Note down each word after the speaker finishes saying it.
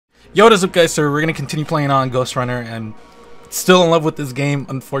Yo, what is up, guys? So we're gonna continue playing on Ghostrunner, and still in love with this game.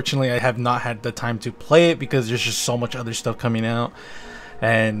 Unfortunately, I have not had the time to play it because there's just so much other stuff coming out,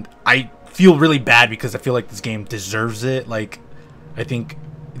 and I feel really bad because I feel like this game deserves it. Like, I think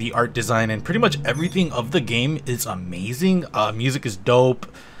the art design and pretty much everything of the game is amazing. Music is dope.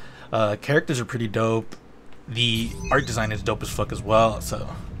 Characters are pretty dope. The art design is dope as fuck as well. So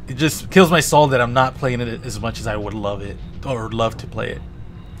it just kills my soul that I'm not playing it as much as I would love it or love to play it.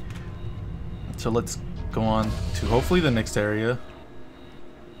 So let's go on to hopefully the next area.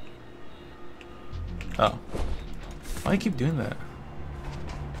 Oh. Why do I keep doing that?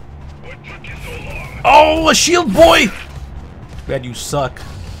 Oh, a shield boy! Bad, you suck.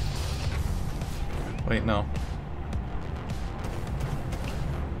 Wait, no.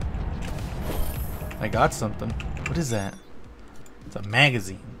 I got something. What is that? It's a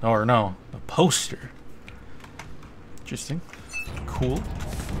magazine. Or no, a poster. Interesting. Cool.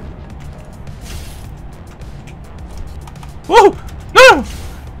 Whoa! No!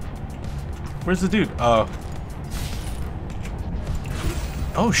 Where's the dude? Oh.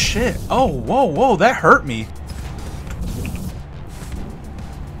 Oh shit. Oh, whoa, whoa, that hurt me.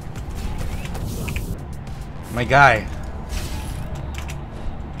 My guy.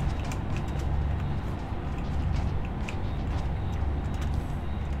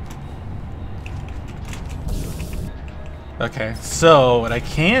 Okay, so what I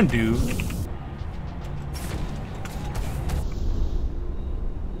can do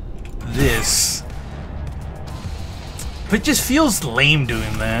this, but it just feels lame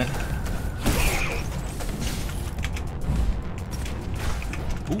doing that.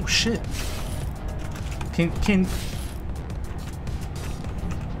 Oh shit. Can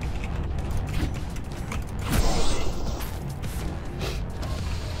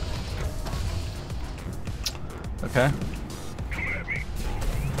okay.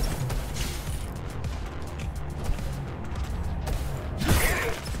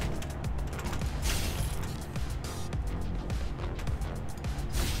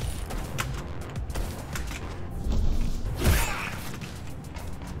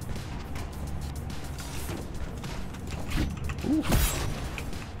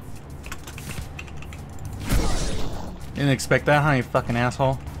 Didn't expect that, huh, you fucking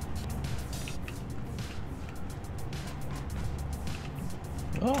asshole?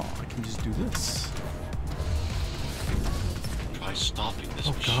 Oh, I can just do this. Try stopping this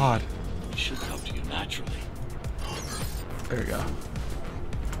machine. God. It should come to you naturally. There we go.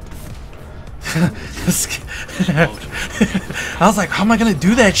 I was like, how am I gonna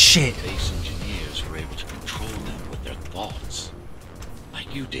do that shit? Base engineers were able to control them with their thoughts.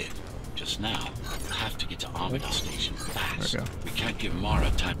 Like you did just now. You have to get to Amida Station fast. There we go. We can't give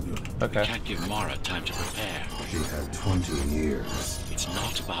Mara time. Okay. We can't give Mara time to prepare. She had 20 years. It's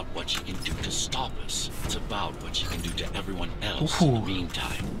not about what she can do to stop us. It's about what she can do to everyone else in the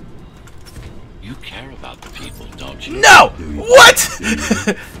meantime. You care about the people, don't you? No!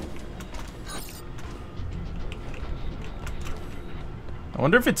 What? I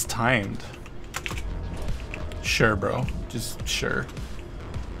wonder if it's timed. Sure, bro. Just sure.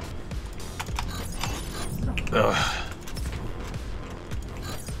 Ugh.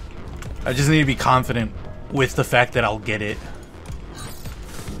 I just need to be confident with the fact that I'll get it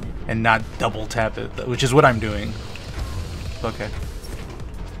and not double tap it, which is what I'm doing. Okay.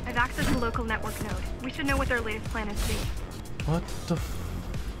 I've accessed the local network node. We should know what their latest plan is to be. What the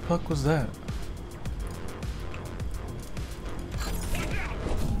fuck was that?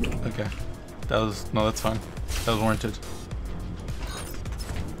 Okay. That was... no, that's fine. That was warranted.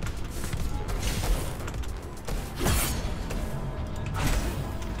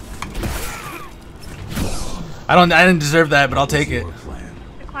 I didn't deserve that, but I'll take it.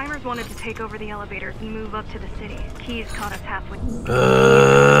 The climbers wanted to take over the elevators and move up to the city. Keys caught us halfway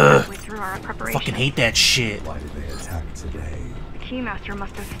through our preparation. Fucking hate that shit. Why did they attack today? The Keymaster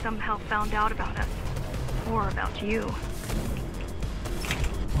must have somehow found out about us. Or about you.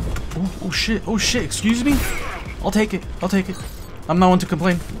 Oh shit, oh shit, excuse me? I'll take it, I'll take it. I'm not one to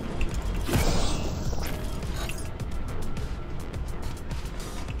complain.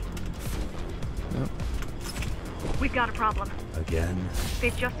 We've got a problem. Again?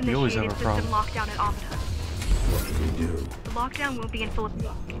 They've just We always initiated have a system lockdown at Amida. What do we do? The lockdown won't be in full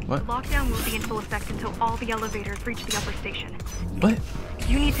What? The lockdown won't be in full effect until all the elevators reach the upper station. What?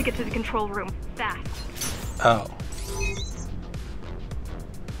 You need to get to the control room. Fast. Oh.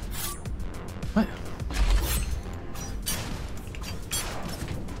 What?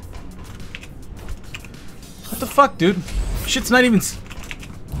 What the fuck, dude? Shit's not even...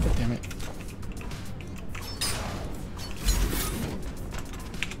 God damn it.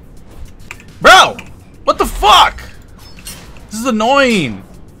 is annoying.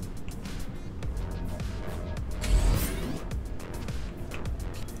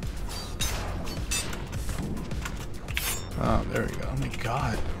 Oh, there we go. Oh my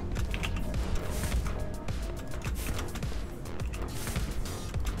god.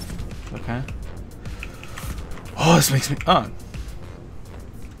 Okay. Oh, this makes me... Oh.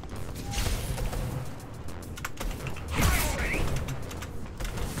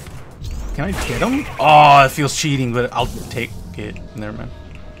 Can I get him? Oh, it feels cheating, but I'll take it. Never mind.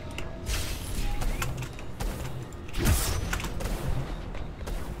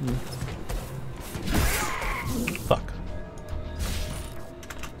 Fuck.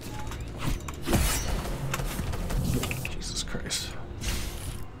 Jesus Christ.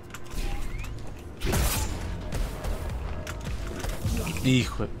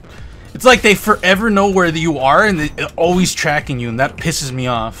 Equip. It's like they forever know where you are and they're always tracking you, and that pisses me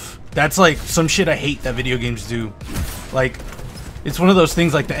off. That's like some shit I hate that video games do. Like, it's one of those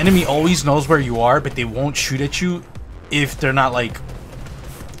things like the enemy always knows where you are, but they won't shoot at you if they're not like,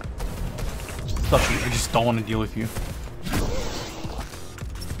 fuck you, I just don't want to deal with you.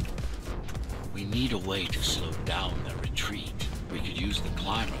 We need a way to slow down their retreat. We could use the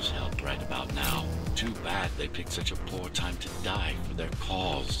climbers' help right about now. Too bad they picked such a poor time to die for their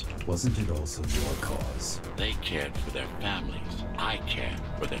cause. Wasn't it also your cause? They cared for their families. I cared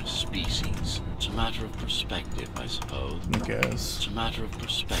for their species. It's a matter of perspective, I suppose. I guess. It's a matter of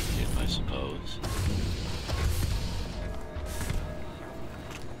perspective, I suppose.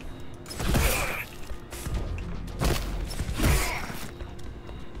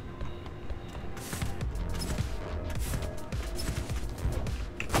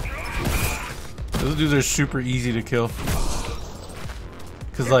 Those dudes are super easy to kill.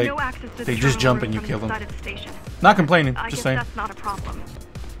 Cause There's like, no access to they the just terminal jump and you room kill from them. inside of the station. Not complaining, I just guess saying. that's not a problem.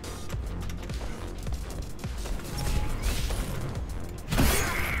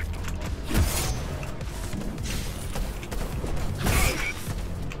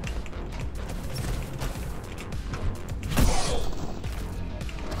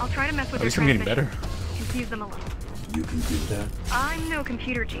 I'll try to mess with At your least I'm getting transmission. better. Confuse them a little. You can do that? I'm no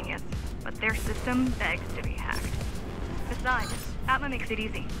computer genius, but their system begs to be hacked. Besides, Atma makes it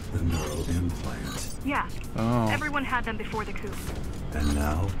easy. The neural implant. Yeah, Oh. everyone had them before the coup. And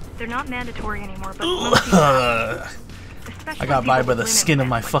now? They're not mandatory anymore, but most people have them. Especially I got by people by the with skin of limit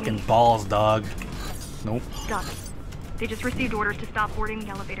my like fucking me. balls, dog. Nope. Done. They just received orders to stop boarding the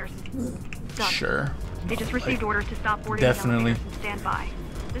elevators. Done. Sure. They just received orders to stop boarding Definitely. the elevators and stand by.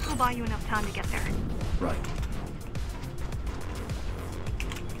 This will buy you enough time to get there. Right.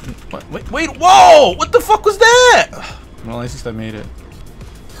 Wait, whoa! What the fuck was that? Well, at least I made it.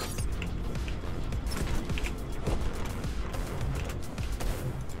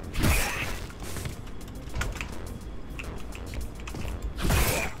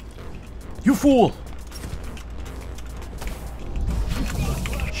 You fool!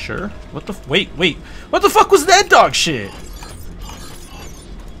 Sure. What the wait. What the fuck was that dog shit?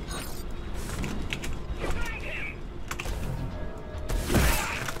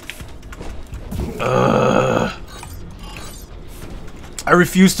 I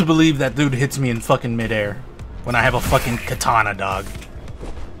refuse to believe that dude hits me in fucking midair when I have a fucking katana, dog.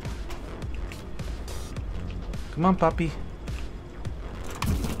 Come on, puppy.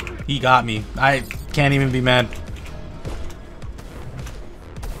 He got me. I can't even be mad.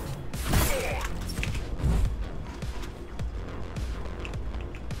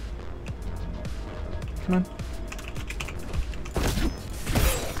 Come on.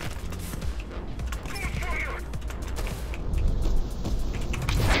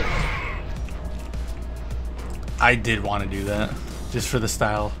 I did want to do that, just for the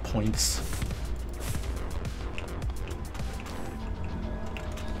style points.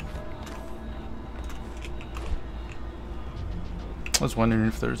 I was wondering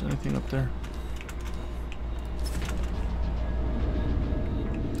if there's anything up there.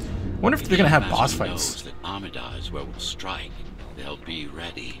 I wonder if they're gonna have boss fights. That Amida is where we'll strike. They'll be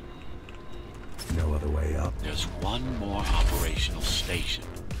ready. No other way up. There's one more operational station,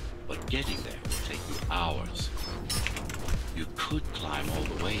 but getting there will take you hours. You could climb all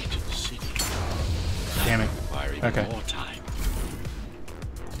the way to the city. That Damn it. would require even Okay. more time.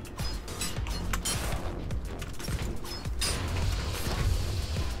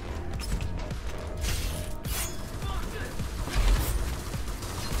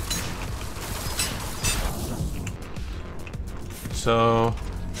 So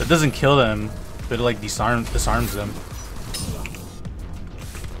that doesn't kill them, but it like disarms them.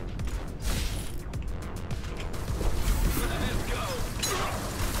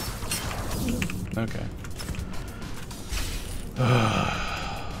 Okay.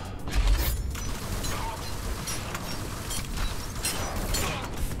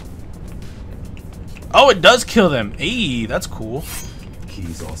 Oh, it does kill them. Hey, that's cool.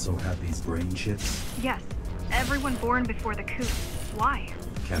 Keys also have these brain chips. Yes. Everyone born before the coup. Why?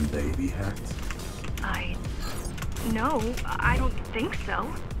 Can they be hacked? No, I don't think so.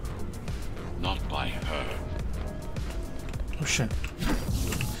 Not by her. Oh shit.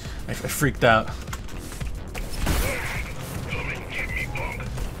 I freaked out.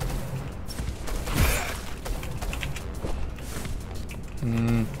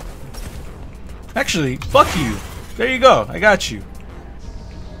 Actually, fuck you. There you go. I got you.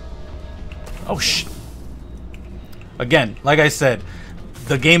 Oh shit. Again, like I said,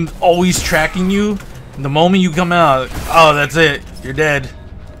 the game's always tracking you. And the moment you come out, oh, that's it. You're dead.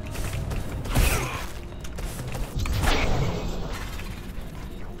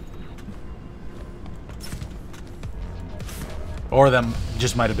 Or that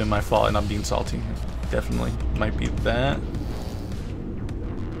just might have been my fault and I'm being salty. Definitely might be that.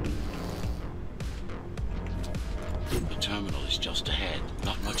 The terminal is just ahead.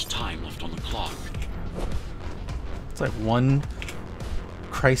 Not much time left on the clock. It's like one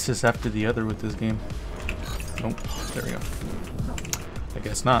crisis after the other with this game. Nope. There we go. I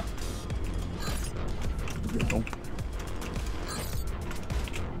guess not. Nope.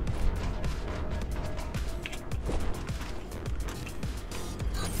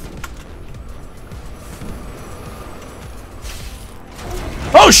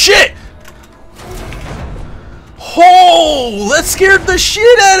 Oh shit! Oh, that scared the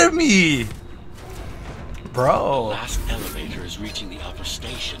shit out of me! Bro. Last elevator is reaching the upper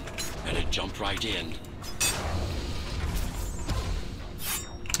station, and it jumped right in.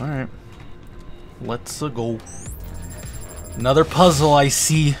 Alright. Let's go. Another puzzle I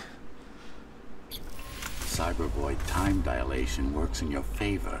see. Cybervoid time dilation works in your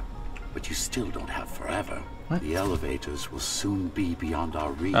favor, but you still don't have forever. What? The elevators will soon be beyond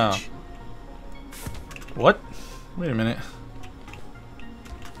our reach. Oh. What? Wait a minute.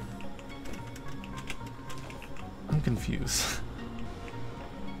 I'm confused.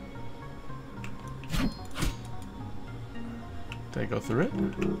 Did I go through it?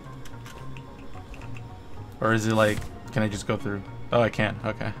 Or is it like, can I just go through? Oh, I can.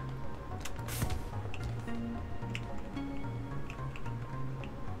 Okay.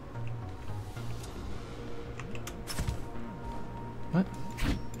 What?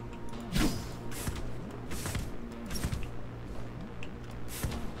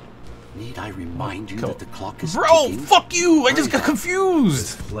 Need I remind you that the clock is Bro, ticking? fuck you! I just got This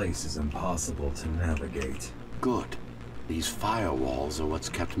confused! place is impossible to navigate. Good. These firewalls are what's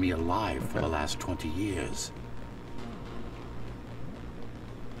kept me alive for Okay. the last 20 years.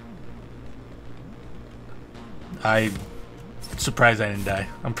 I'm surprised I didn't die.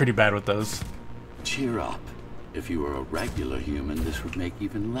 I'm pretty bad with those. Cheer up. If you were a regular human, this would make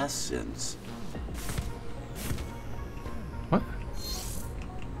even less sense. What?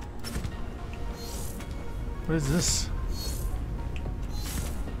 What is this?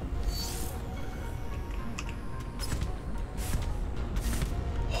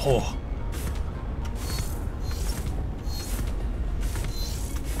 Oh.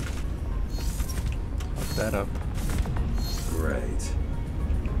 Fuck that up. Great.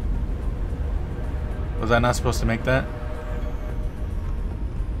 Was I not supposed to make that?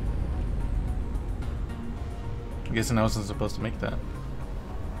 I'm guessing I wasn't supposed to make that.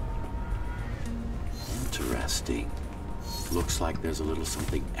 Interesting. Looks like there's a little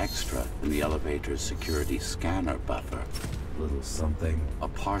something extra in the elevator's security scanner buffer. Little something. A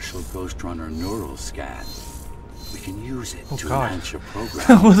partial Ghostrunner neural scan. We can use it to God. enhance your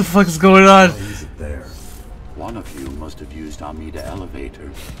program. What the fuck is going on? Why is it there? One of you must have used Amida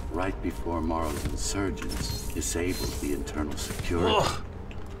elevator right before Morrow's insurgents disabled the internal security. Ugh.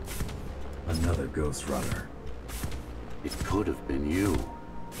 Another Ghostrunner. It could have been you.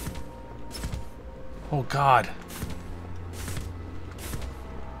 Oh God.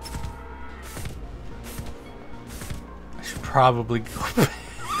 I should probably go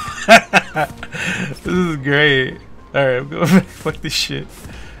back. This is great. Alright, I'm going back. Fuck this shit.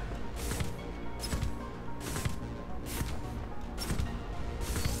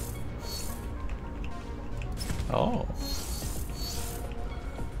 Oh.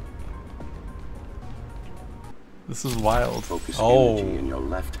 This is wild. Focus Oh. energy in your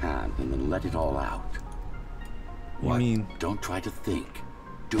left hand and then let it all out. You mean, Don't try to think.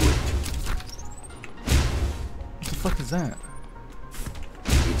 Do it. what the fuck is that?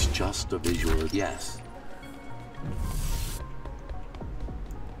 It's just a visual yes.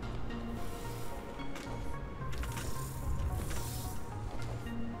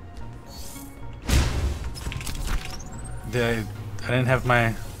 I didn't have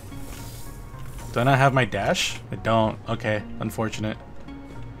my... Do I not have my dash? I don't. Okay, unfortunate.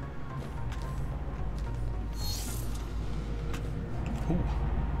 Ooh,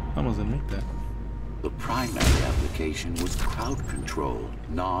 I almost didn't make that. The primary application was crowd control,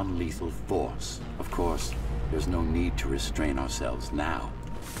 non-lethal force. Of course, there's no need to restrain ourselves now.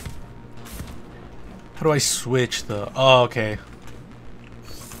 How do I switch the... Oh, okay.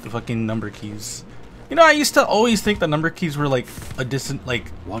 The fucking number keys. You know, I used to always think the number keys were like a distant, like,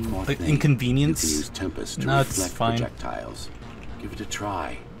 One more thing. inconvenience. You can use Tempest to No, it's reflect fine. projectiles. Give it a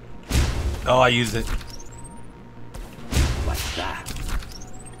try. Oh, I used it. Like that.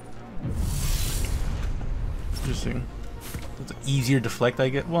 Interesting. It's easier deflect I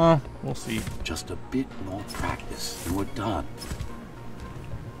get. Well, we'll see. Just a bit more practice and we're done.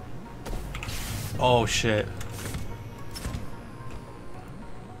 Oh shit.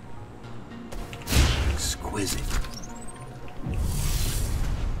 Exquisite.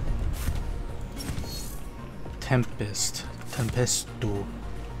 Tempest. Tempesto.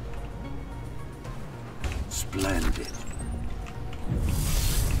 Splendid.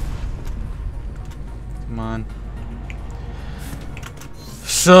 Come on.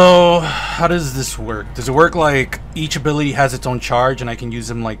 So, how does this work? Does it work like each ability has its own charge and I can use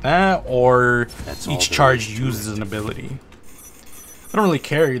them like that? Or That's all each there charge is to uses it. an ability? I don't really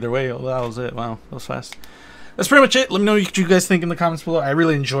care either way. Oh, that was it. Wow, that was fast. That's pretty much it. Let me know what you guys think in the comments below. I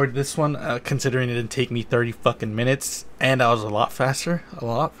really enjoyed this one, considering it didn't take me 30 fucking minutes. And I was a lot faster. A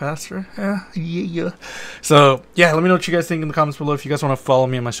lot faster. Yeah. So, yeah, let me know what you guys think in the comments below. If you guys want to follow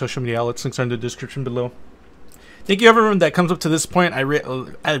me on my social media outlets, links are in the description below. Thank you everyone that comes up to this point. I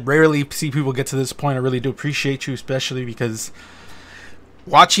rarely see people get to this point. I really do appreciate you, especially because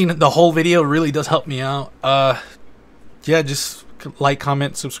watching the whole video really does help me out. Yeah, just like,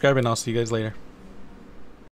 comment, subscribe, and I'll see you guys later.